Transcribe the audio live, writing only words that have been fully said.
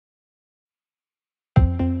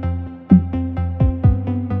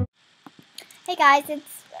Hey guys,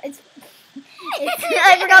 it's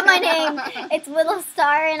I forgot my name. It's Willow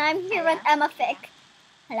Star, and I'm here with emmafic.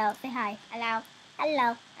 Hello, say hi. Hello,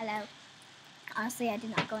 hello, hello. Honestly, I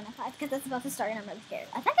did not go in F5 because it's about to start, and I'm really scared.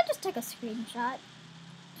 I think I just took a screenshot.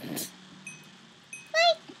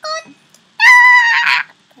 My God.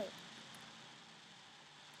 Okay.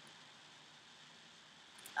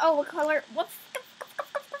 Oh, what color? What's?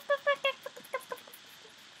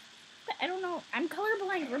 I don't know. I'm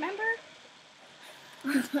colorblind. Remember?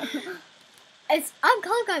 I'm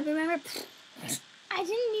colorblind. Remember? I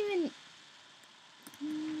didn't even.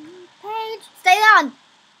 Paige, stay down.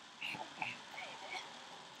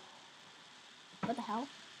 What the hell?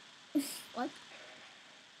 What?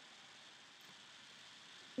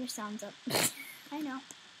 Your sound's up. I know.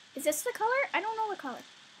 Is this the color? I don't know what color.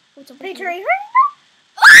 What's over Paige, here? are you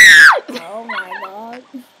hurting? Oh my God.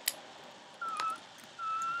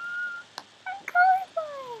 I'm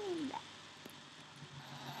colorblind.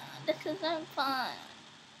 This isn't fun.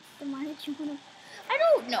 Then why did you want to? I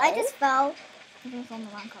don't know. I just fell. It was on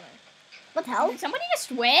the wrong color. What the hell? Did somebody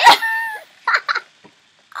just win?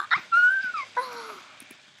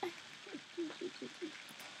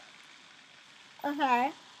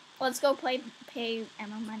 Okay. Let's go pay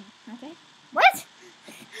Emma money. Okay. What?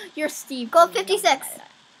 You're Steve. Go 56.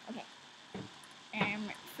 Okay.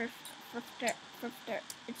 Frifter.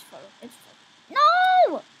 It's full. It's full.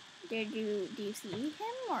 No! Do you see him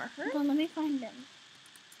or her? Hold on, let me find him.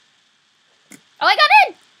 Oh, I got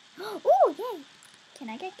in! Ooh, yay. Can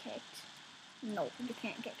I get kicked? No, you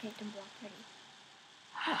can't get kicked and block pretty.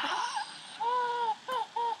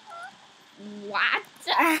 What?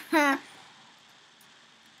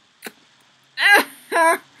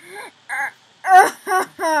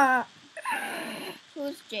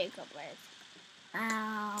 Who's Jacob with?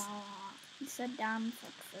 Ow. He's a damn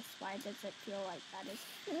success. Why does it feel like that is?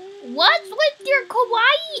 What's with your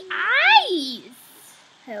kawaii eyes?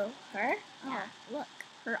 Who? Her? Yeah, look.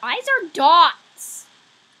 Her eyes are dots.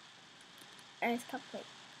 There's cupcake.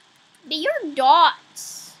 They're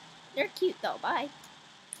dots. They're cute though. Bye.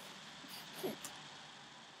 She's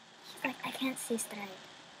like, I can't see straight.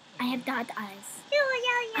 I have dot eyes.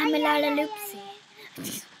 I'm a lalaloopsy.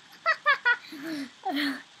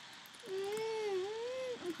 I'm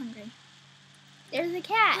hungry. There's a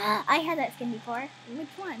cat. I had that skin before. Which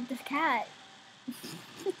one? This cat.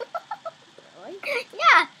 Really?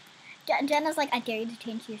 Yeah. Jenna's like, I dare you to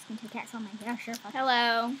change your skin to a cat. So I'm like, yeah, sure. Fuck.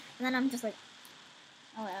 Hello. And then I'm just like,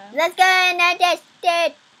 Hello. let's go and this.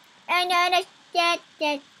 And then it's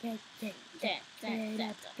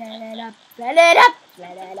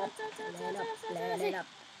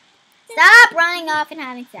Stop running off and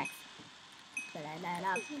having sex.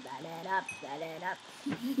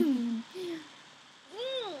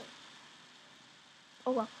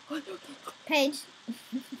 Oh well. Paige.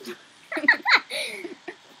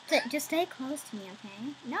 Just stay close to me,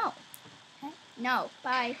 okay? No. Okay. No.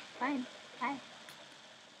 Bye. Fine. Bye.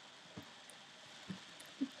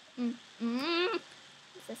 Is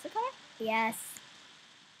this the color? Yes.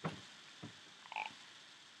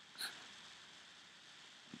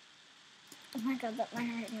 Oh my God, that my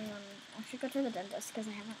hair hurt me. I should go to the dentist because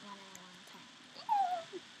I haven't run in a long time.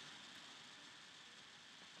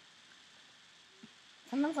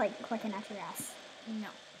 Someone's like clicking at your ass. No.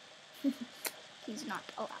 He's not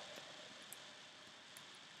allowed.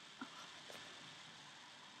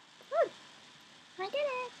 I did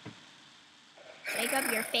it.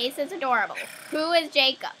 Jacob, your face is adorable. Who is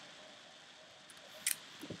Jacob?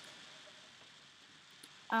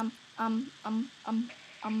 Oh,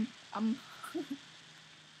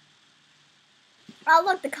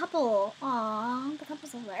 look, the couple. Aww, the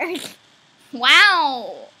couple's over there.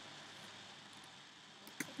 Wow.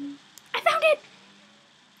 I found it.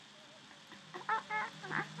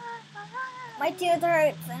 My tooth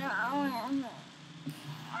hurts. I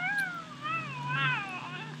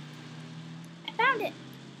found it.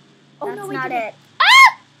 Oh, That's no, we not didn't. it.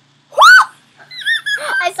 Ah!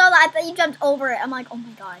 I saw that. I thought you jumped over it. I'm like, oh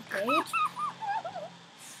my God, Paige.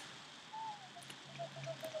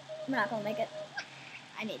 I'm not gonna make it.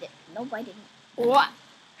 I made it. Nope, I didn't. What?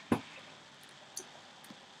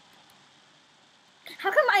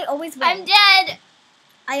 How come I always win? I'm dead.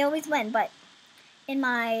 I always win, but when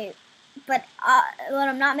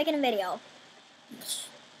I'm not making a video.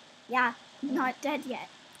 Yeah. Not dead yet.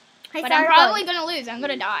 I But I'm started probably going. gonna lose. I'm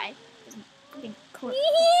gonna die. Am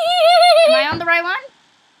I on the right one?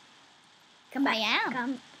 Come back. I am.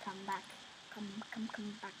 Come back. Come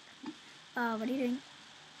back. What are you doing?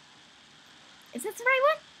 Is this the right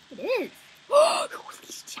one? It is.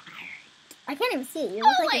 I can't even see it. You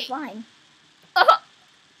look like you're flying. Oh.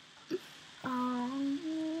 Oh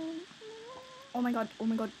Oh my god.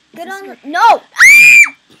 Good This on is you. good. No!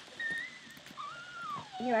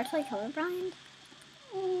 You're actually colorblind?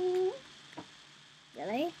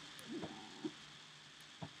 Really?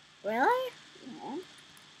 Really?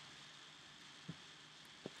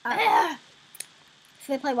 Should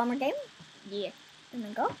we play one more game? Yeah. And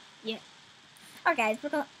then go? Yeah. Alright guys, we're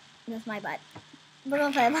gonna... This is my butt. We're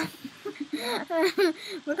gonna play one...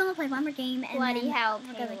 we're gonna play one more game and Bloody then hell,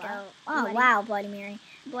 we're gonna Taylor. go... Oh, Bloody- wow, Bloody Mary.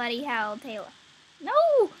 Bloody hell, Taylor.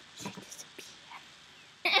 No! She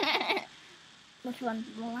disappeared. Which one?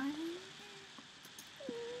 Bloody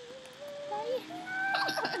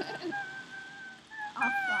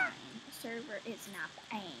offline. The server is not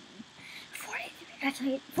paying. 43.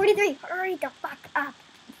 Actually, 43. Hurry the fuck up.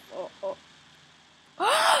 Oh.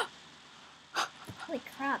 Holy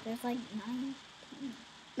crap, there's like 9.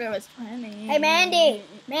 There was 20. Hey, Mandy!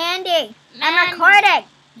 I'm Man. recording!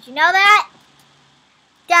 Did you know that?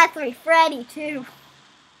 Deathly Freddy, too.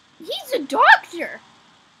 He's a doctor.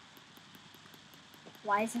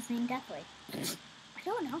 Why is his name Deathly? I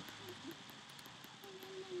don't know.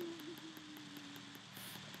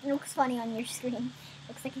 It looks funny on your screen.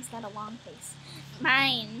 Looks like he's got a long face.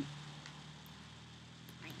 Mine.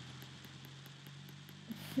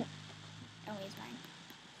 Oh, he's mine.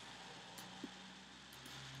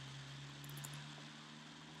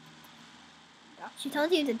 She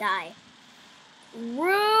told you to die.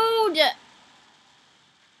 Rude.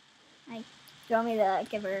 Do you want me to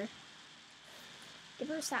give her... Give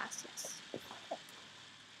her sass, yes.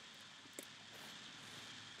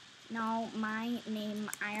 No, my name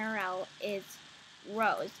IRL is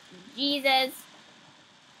Rose. Jesus.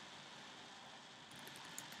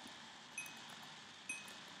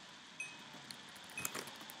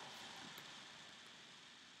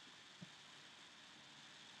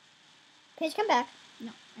 Paige, come back.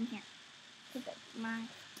 No, I'm here. My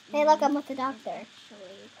Hey, look, I'm name with the doctor. is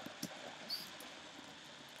actually Rose.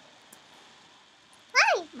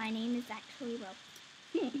 Hi! My name is actually Rose.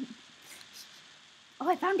 Oh,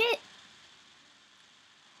 I found it.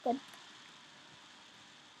 Good.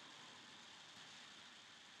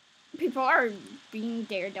 People are being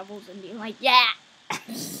daredevils and being like, yeah. Ah!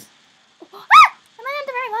 Am I on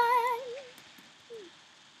the right one?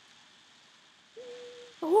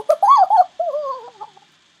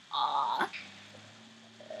 Aw.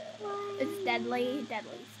 It's deadly still.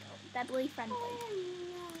 Deadly friendly.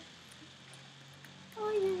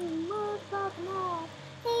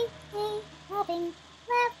 Hey, having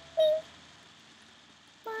left me.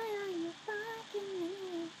 Why are you fucking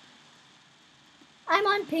me? I'm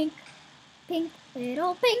on pink,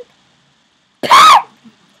 little pink.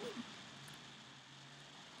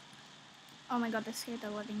 Oh my god, this scared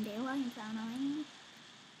the living daylights out of me.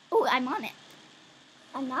 Oh, I'm on it.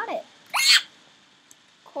 I'm not it.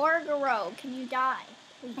 Corgoro, can you die?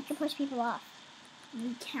 Please. I can push people off.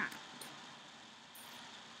 You can't.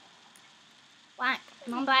 Black.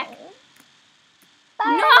 Come on, Black. Bye.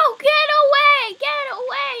 No, get away! Get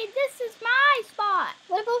away! This is my spot.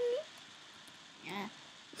 What about Yeah.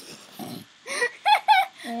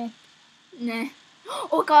 me? Nah.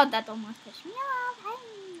 Oh god, that almost pushed me off.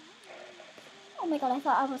 Oh my god, I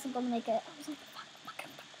thought I wasn't gonna make it. I was like, fuck.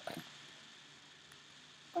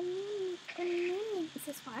 Is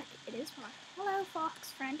this Fox? It is Fox. Hello, Fox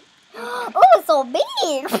friend. Oh, it's so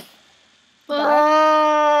big!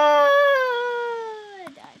 I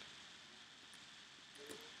died.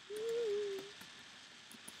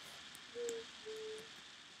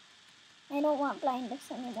 I don't want blindness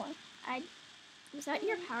anymore. Was that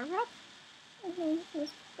your power up? It was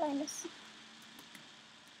blindness.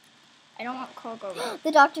 I don't want Corgoro.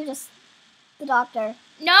 The doctor.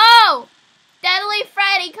 No! Deadly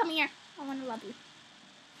Freddy, come here. I want to love you.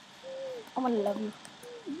 I want to love you.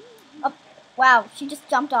 Oh, wow, she just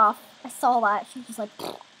jumped off. I saw that. She was just like,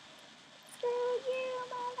 screw you,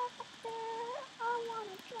 motherfucker. I want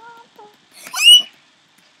to jump off.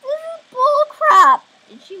 This is bull crap.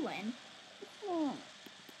 Did she win?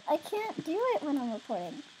 I can't do it when I'm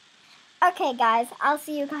recording. Okay, guys, I'll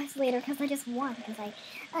see you guys later because I just won because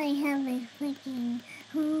I have my freaking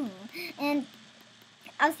and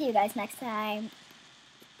I'll see you guys next time.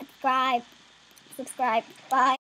 Subscribe. Bye.